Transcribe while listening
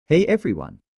Hey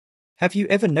everyone, Have you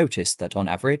ever noticed that on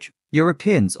average,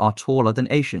 Europeans are taller than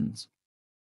Asians?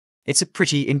 it's a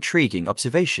pretty intriguing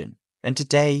observation, and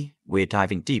today we're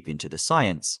diving deep into the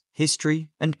science, history,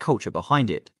 and culture behind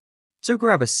it. So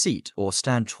grab a seat or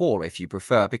stand tall if you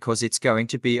prefer, because it's going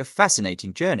to be a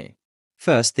fascinating journey.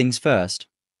 First things first,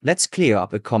 let's clear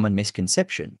up a common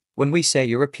misconception. When we say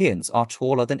Europeans are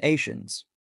taller than Asians,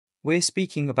 we're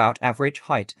speaking about average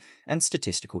height and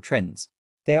statistical trends.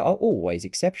 There are always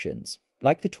exceptions,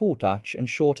 like the tall Dutch and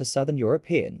shorter Southern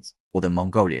Europeans, or the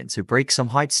Mongolians who break some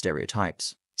height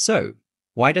stereotypes. So,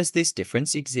 why does this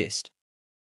difference exist?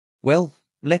 Well,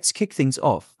 let's kick things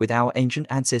off with our ancient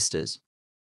ancestors.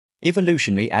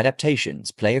 Evolutionary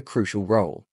adaptations play a crucial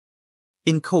role.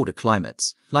 In colder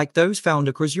climates, like those found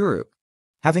across Europe,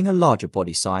 having a larger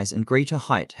body size and greater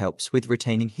height helps with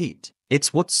retaining heat.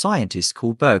 It's what scientists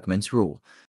call Bergmann's rule.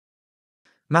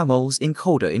 Mammals in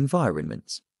colder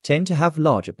environments tend to have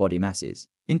larger body masses.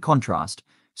 In contrast,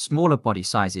 smaller body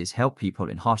sizes help people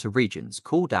in hotter regions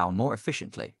cool down more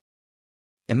efficiently.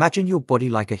 Imagine your body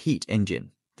like a heat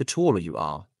engine. The taller you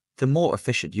are, the more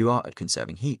efficient you are at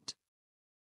conserving heat.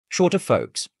 Shorter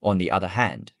folks, on the other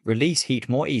hand, release heat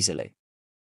more easily.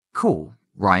 Cool,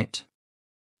 right?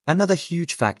 Another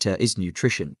huge factor is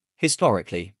nutrition.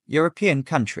 Historically, European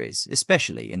countries,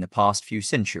 especially in the past few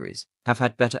centuries, have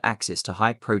had better access to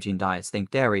high-protein diets. Think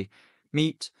dairy,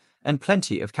 meat, and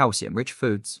plenty of calcium-rich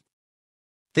foods.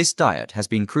 This diet has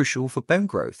been crucial for bone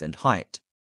growth and height.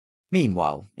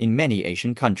 Meanwhile, in many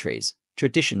Asian countries,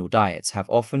 traditional diets have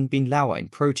often been lower in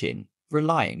protein,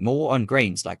 relying more on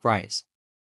grains like rice.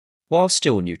 While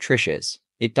still nutritious,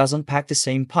 it doesn't pack the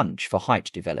same punch for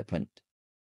height development.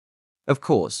 Of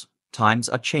course, times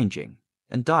are changing,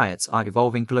 and diets are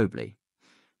evolving globally,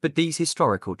 but these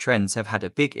historical trends have had a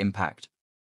big impact.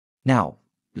 Now,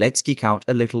 let's geek out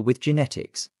a little with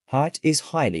genetics. Height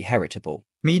is highly heritable,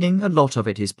 Meaning a lot of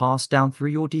it is passed down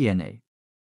through your DNA.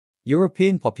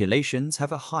 European populations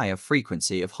have a higher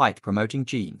frequency of height-promoting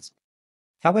genes.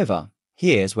 However,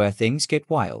 here's where things get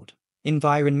wild.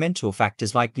 Environmental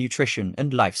factors like nutrition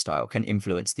and lifestyle can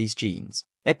influence these genes.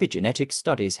 Epigenetics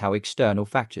studies how external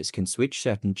factors can switch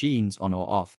certain genes on or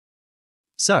off.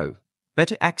 So,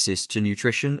 better access to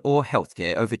nutrition or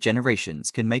healthcare over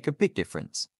generations can make a big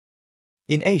difference.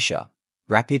 In Asia,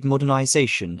 rapid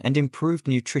modernization and improved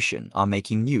nutrition are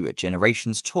making newer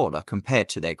generations taller compared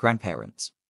to their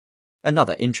grandparents.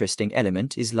 Another interesting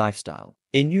element is lifestyle.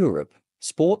 In Europe,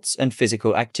 sports and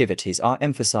physical activities are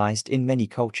emphasized in many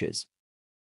cultures.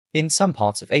 In some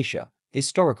parts of Asia,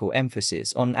 historical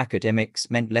emphasis on academics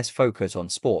meant less focus on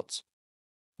sports.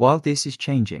 While this is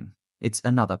changing, it's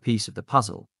another piece of the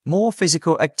puzzle. More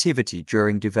physical activity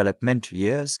during developmental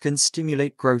years can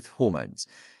stimulate growth hormones,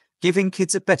 giving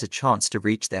kids a better chance to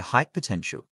reach their height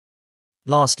potential.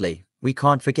 Lastly, we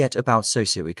can't forget about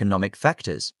socioeconomic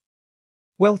factors.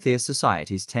 Wealthier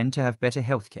societies tend to have better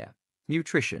healthcare,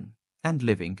 nutrition, and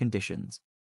living conditions.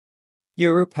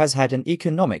 Europe has had an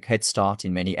economic head start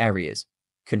in many areas,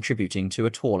 contributing to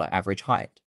a taller average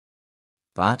height.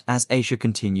 But as Asia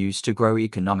continues to grow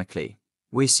economically,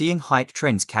 we're seeing height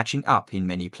trends catching up in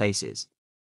many places.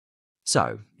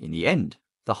 So, in the end,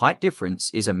 the height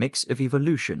difference is a mix of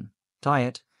evolution,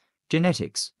 diet,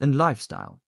 genetics, and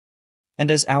lifestyle. And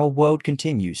as our world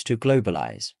continues to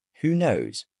globalize, who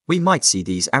knows, we might see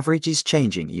these averages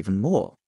changing even more.